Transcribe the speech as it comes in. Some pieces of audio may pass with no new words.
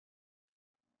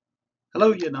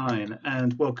Hello, Year 9,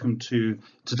 and welcome to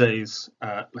today's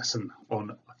lesson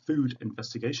on a food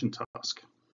investigation task.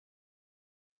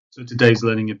 So today's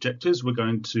learning objectives, we're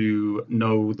going to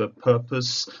know the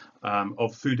purpose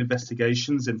of food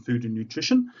investigations in food and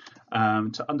nutrition,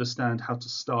 to understand how to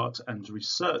start and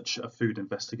research a food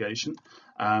investigation,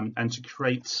 and to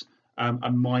create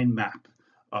a mind map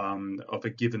of the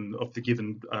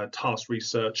given task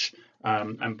task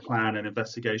and plan and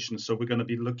investigation. So we're going to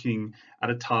be looking at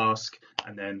a task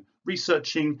and then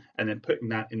researching and then putting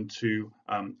that into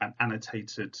an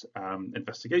annotated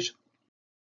investigation.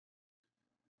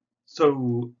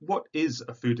 So what is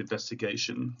a food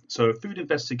investigation? So a food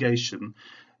investigation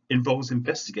involves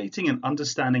investigating and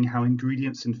understanding how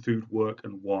ingredients in food work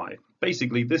and why.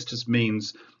 Basically, this just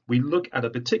means we look at a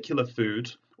particular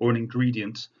food or an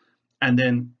ingredient and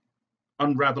then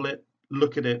unravel it,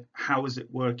 look at it, how is it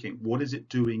working? What is it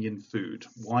doing in food?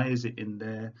 Why is it in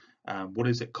there? What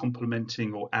is it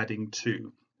complementing or adding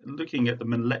to? Looking at the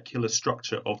molecular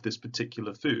structure of this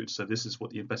particular food. So this is what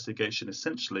the investigation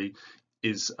essentially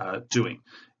is doing.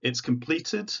 It's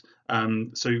completed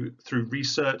so through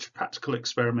research, practical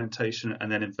experimentation,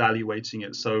 and then evaluating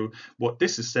it. So what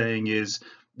this is saying is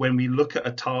when we look at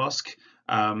a task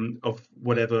of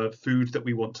whatever food that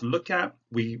we want to look at,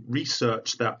 we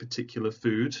research that particular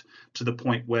food to the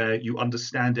point where you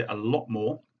understand it a lot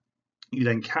more. You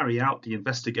then carry out the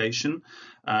investigation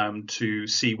to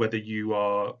see whether you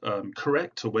are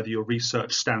correct or whether your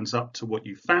research stands up to what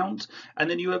you found, and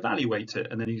then you evaluate it,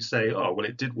 and then you say, oh, well,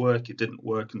 it did work, it didn't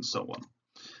work, and so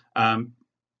on.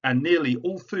 And nearly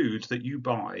all food that you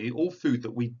buy, all food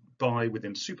that we buy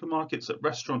within supermarkets, at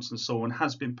restaurants and so on,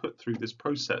 has been put through this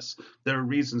process. There are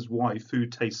reasons why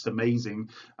food tastes amazing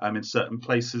in certain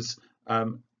places.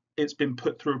 It's been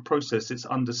put through a process, it's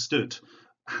understood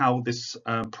how this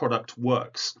product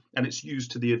works, and it's used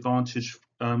to the advantage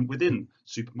within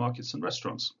supermarkets and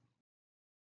restaurants.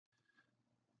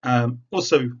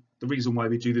 Also, the reason why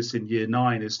we do this in year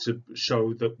 9 is to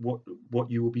show that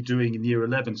what you will be doing in year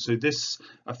 11. So this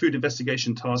food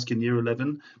investigation task in year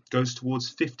 11 goes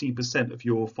towards 15% of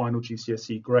your final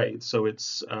GCSE grade. So it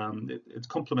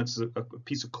complements a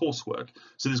piece of coursework.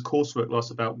 So this coursework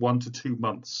lasts about 1 to 2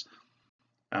 months.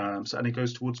 And it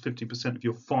goes towards 50% of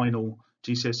your final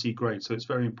GCSE grade. So it's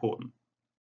very important.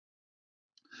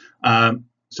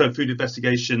 So food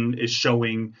investigation is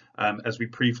showing, as we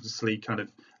previously kind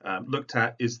of looked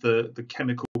at, is the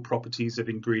chemical properties of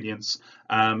ingredients.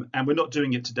 And we're not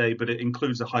doing it today, but it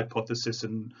includes a hypothesis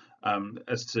and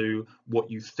as to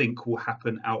what you think will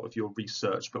happen out of your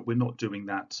research, but we're not doing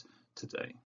that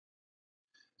today.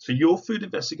 So your food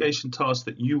investigation task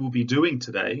that you will be doing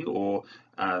today, or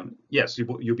yes,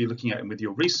 what you'll be looking at with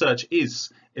your research,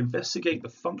 is investigate the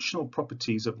functional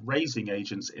properties of raising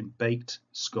agents in baked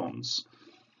scones.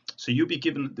 So you'll be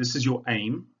given, this is your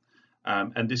aim,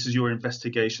 and this is your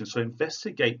investigation. So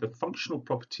investigate the functional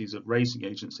properties of raising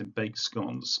agents in baked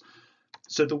scones.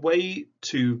 So the way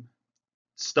to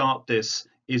start this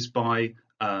is by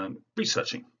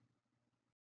researching.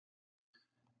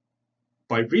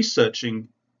 By researching,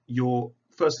 you're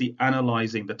firstly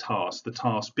analyzing the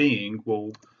task being,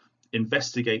 well,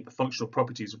 investigate the functional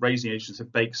properties of raising agents in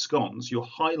baked scones. You're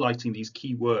highlighting these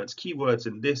keywords. Keywords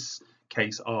in this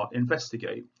case are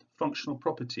investigate, functional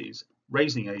properties,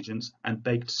 raising agents, and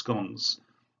baked scones.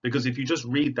 Because if you just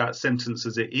read that sentence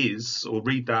as it is, or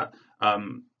read that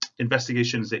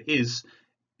investigation as it is,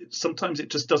 sometimes it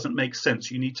just doesn't make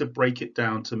sense. You need to break it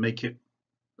down to make it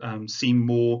seem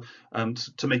more,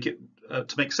 to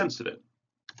make sense of it.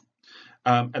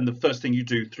 And the first thing you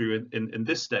do through in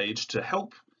this stage to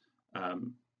help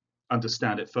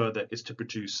understand it further is to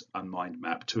produce a mind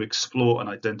map, to explore and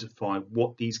identify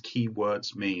what these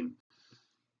keywords mean.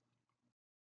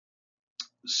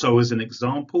 So as an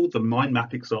example, the mind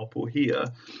map example here,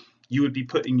 you would be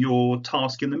putting your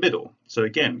task in the middle. So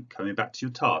again, coming back to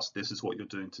your task, this is what you're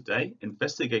doing today.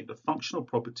 Investigate the functional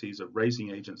properties of raising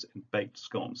agents in baked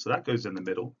scones. So that goes in the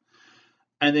middle.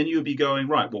 And then you'll be going,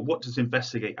 right, well, what does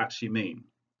investigate actually mean?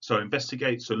 So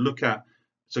investigate, so look at,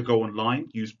 so go online,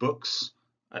 use books,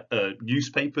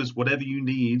 newspapers, whatever you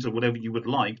need or whatever you would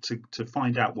like to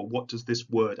find out, well, what does this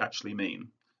word actually mean?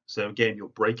 So again, you're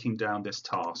breaking down this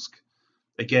task.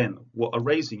 Again, what are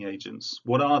raising agents?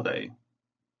 What are they?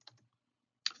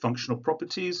 Functional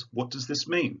properties, what does this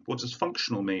mean? What does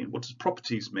functional mean? What does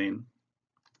properties mean?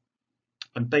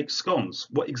 And baked scones,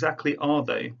 what exactly are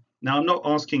they? Now, I'm not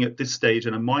asking at this stage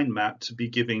in a mind map to be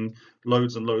giving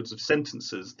loads and loads of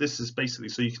sentences. This is basically,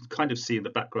 so you can kind of see in the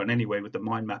background anyway with the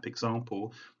mind map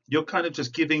example, you're kind of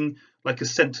just giving like a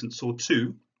sentence or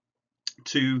two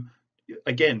to,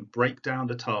 again, break down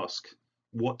the task.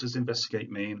 what does investigate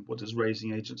mean, what does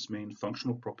raising agents mean,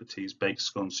 functional properties, baked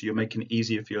scones, so you're making it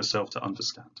easier for yourself to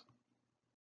understand.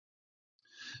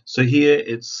 So here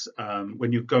it's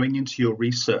when you're going into your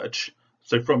research,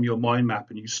 so from your mind map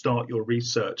and you start your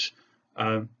research,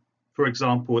 for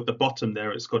example, at the bottom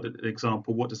there, it's got an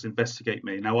example, what does investigate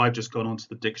mean? Now I've just gone onto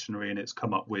the dictionary and it's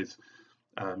come up with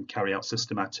carry out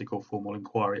systematic or formal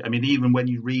inquiry. I mean, even when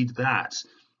you read that,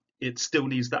 it still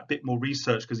needs that bit more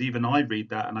research, because even I read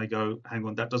that and I go, hang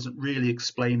on, that doesn't really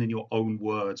explain in your own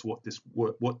words what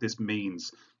this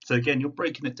means. So again, you're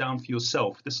breaking it down for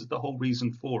yourself. This is the whole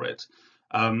reason for it.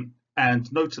 And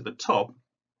note at the top,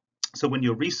 so when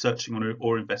you're researching on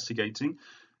or investigating,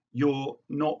 you're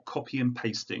not copy and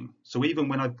pasting. So even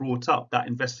when I brought up that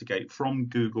investigate from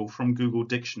Google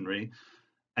Dictionary,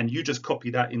 and you just copy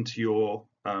that into your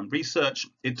research,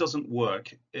 it doesn't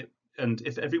work. And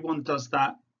if everyone does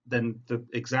that, then the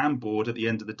exam board at the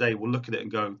end of the day will look at it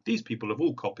and go, these people have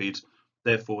all copied,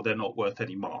 therefore they're not worth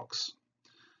any marks.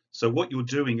 So what you're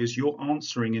doing is you're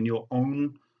answering in your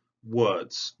own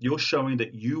words. You're showing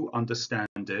that you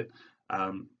understand it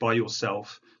by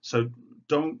yourself. So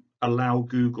don't allow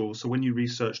Google, so when you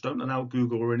research, don't allow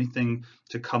Google or anything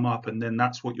to come up and then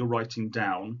that's what you're writing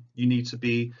down. You need to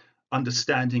be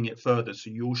understanding it further,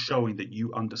 so you're showing that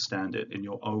you understand it in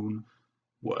your own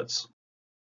words.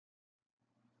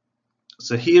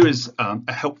 So here is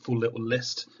a helpful little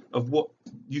list of what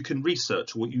you can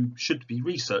research, what you should be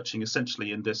researching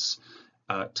essentially in this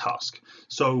task.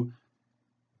 So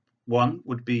one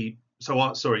would be, so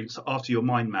after your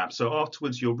mind map, so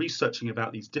afterwards you're researching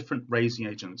about these different raising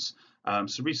agents.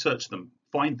 So research them,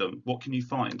 find them. What can you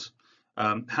find?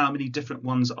 How many different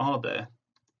ones are there?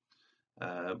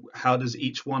 How does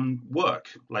each one work?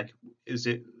 Like, is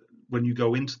it, when you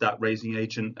go into that raising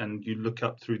agent and you look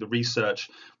up through the research,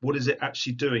 what is it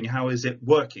actually doing? How is it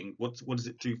working? What does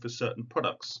it do for certain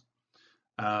products?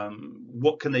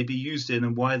 What can they be used in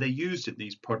and why are they used in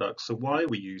these products? So why are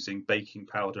we using baking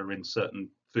powder in certain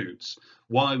foods?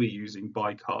 Why are we using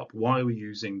bicarb? Why are we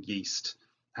using yeast?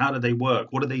 How do they work?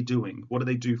 What are they doing? What do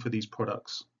they do for these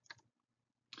products?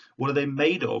 What are they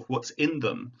made of? What's in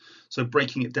them? So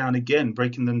breaking it down again,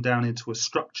 breaking them down into a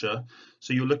structure.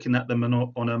 So you're looking at them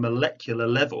on a molecular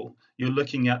level. You're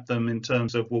looking at them in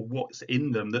terms of, well, what's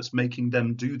in them that's making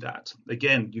them do that?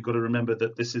 Again, you've got to remember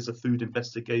that this is a food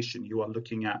investigation. You are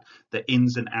looking at the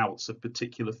ins and outs of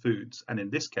particular foods. And in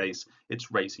this case,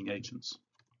 it's raising agents.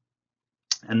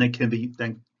 And they can be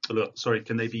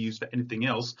can they be used for anything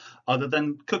else other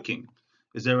than cooking?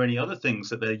 Is there any other things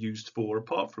that they're used for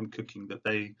apart from cooking that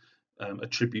they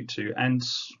attribute to? And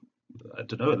I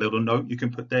don't know, a little note you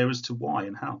can put there as to why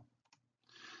and how.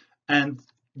 And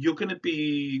you're going to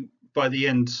be, by the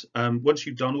end, once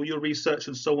you've done all your research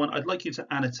and so on, I'd like you to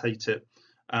annotate it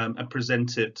and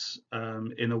present it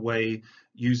in a way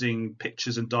using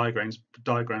pictures and diagrams.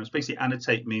 Basically,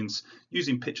 annotate means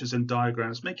using pictures and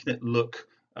diagrams, making it look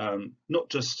not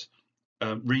just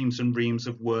reams and reams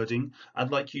of wording. I'd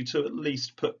like you to at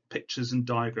least put pictures and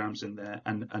diagrams in there,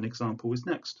 and an example is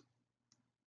next.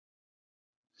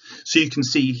 So you can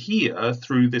see here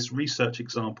through this research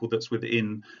example that's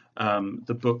within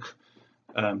the book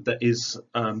that is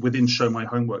within Show My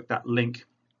Homework, that link,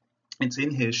 it's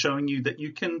in here showing you that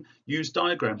you can use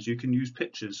diagrams, you can use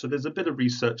pictures. So there's a bit of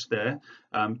research there.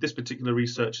 This particular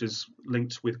research is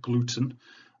linked with gluten.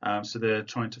 So they're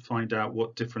trying to find out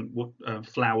what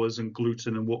flours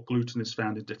and what gluten is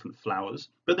found in different flours,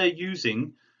 but they're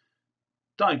using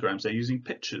diagrams, they're using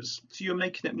pictures. So you're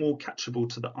making it more catchable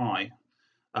to the eye.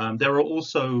 There are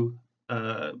also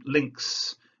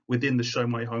links within the Show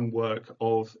My Homework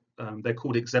of, they're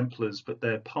called exemplars, but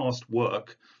they're past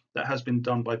work that has been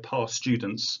done by past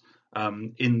students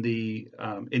in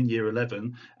year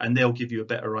 11, and they'll give you a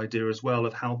better idea as well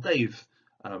of how they've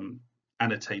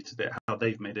annotated it, how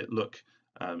they've made it look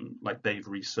like they've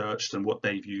researched and what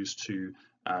they've used to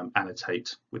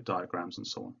annotate with diagrams and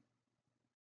so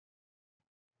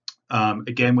on.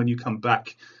 Again, when you come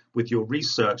back with your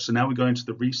research, so now we're going to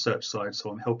the research side, so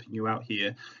I'm helping you out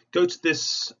here. Go to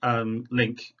this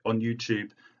link on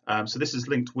YouTube. So this is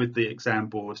linked with the exam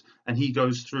board, and he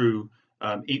goes through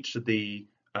each of the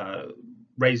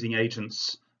raising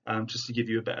agents just to give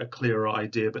you a better, clearer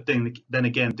idea. But then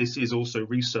again, this is also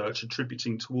research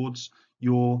attributing towards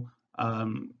your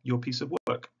piece of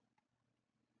work.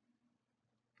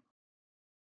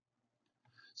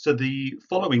 So the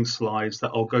following slides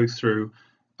that I'll go through,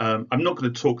 I'm not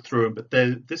going to talk through them, but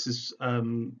this is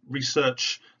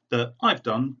research that I've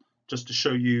done just to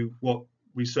show you what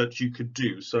research you could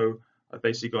do. So I've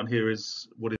basically gone here is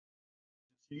what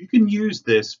you can use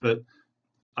this, but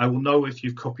I will know if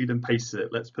you've copied and pasted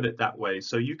it, let's put it that way.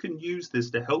 So you can use this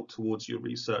to help towards your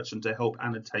research and to help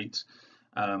annotate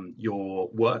your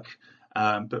work.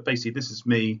 But basically, this is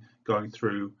me going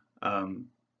through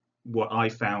what I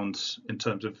found in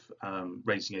terms of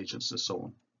raising agents and so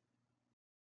on.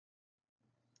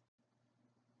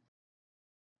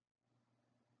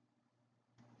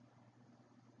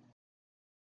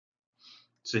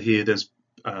 So here there's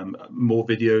more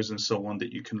videos and so on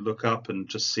that you can look up and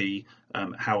just see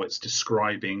how it's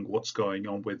describing what's going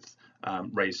on with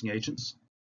raising agents.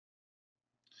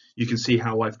 You can see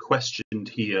how I've questioned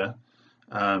here,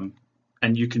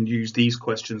 and you can use these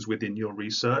questions within your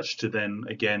research to then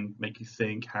again make you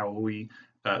think how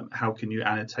can you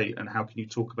annotate and how can you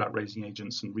talk about raising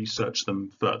agents and research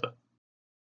them further.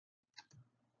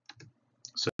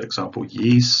 So example,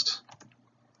 yeast,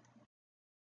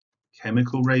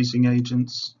 chemical raising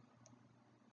agents,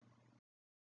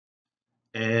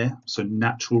 air, so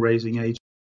natural raising agent,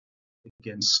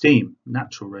 again steam,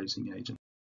 natural raising agent.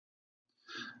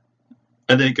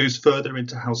 And then it goes further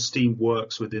into how steam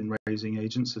works within raising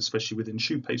agents, especially within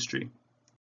choux pastry.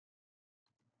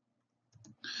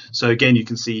 So again, you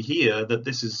can see here that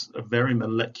this is a very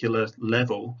molecular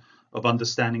level of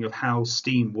understanding of how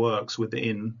steam works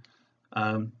within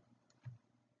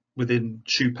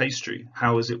choux pastry.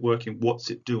 How is it working?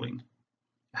 What's it doing?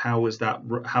 How is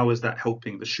that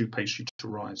helping the choux pastry to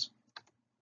rise?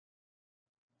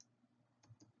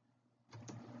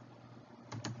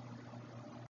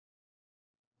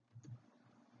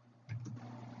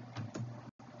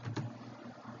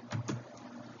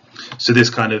 So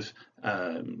this kind of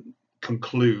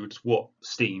concludes what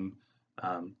steam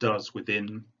does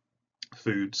within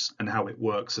foods and how it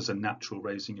works as a natural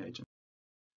raising agent.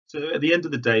 So at the end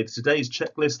of the day, today's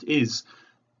checklist is,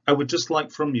 I would just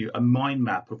like from you a mind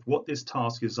map of what this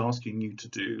task is asking you to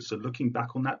do. So looking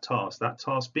back on that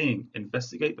task being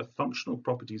investigate the functional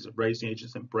properties of raising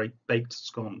agents and baked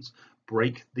scones.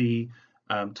 Break the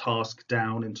task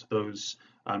down into those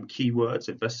keywords,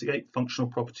 investigate functional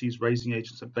properties, raising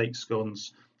agents and baked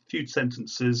scones, few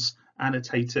sentences,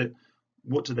 annotate it.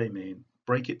 What do they mean?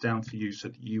 Break it down for you so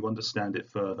that you understand it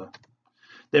further.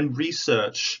 Then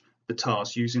research the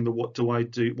task using the what do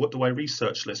I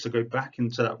research list. So go back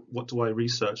into that what do I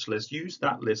research list, use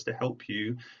that list to help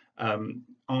you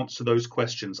answer those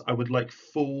questions. I would like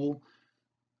full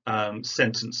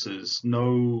sentences,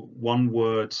 no one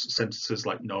word sentences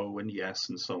like no and yes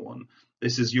and so on.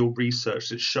 This is your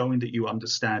research. It's showing that you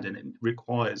understand and it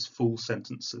requires full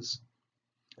sentences.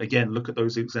 Again, look at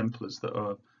those exemplars that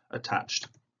are attached.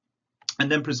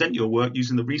 And then present your work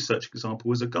using the research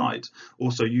example as a guide,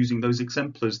 also using those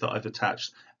exemplars that I've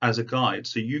attached as a guide.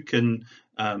 So you can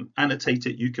annotate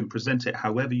it, you can present it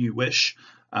however you wish,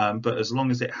 but as long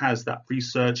as it has that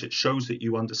research, it shows that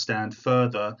you understand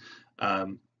further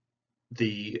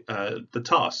the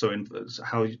task. So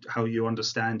how you're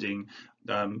understanding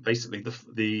basically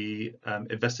the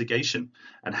investigation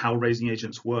and how raising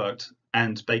agents worked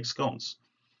and baked scones.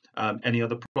 Any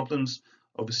other problems?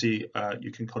 Obviously, you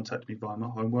can contact me via my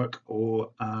homework,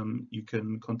 or you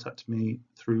can contact me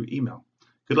through email.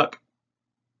 Good luck.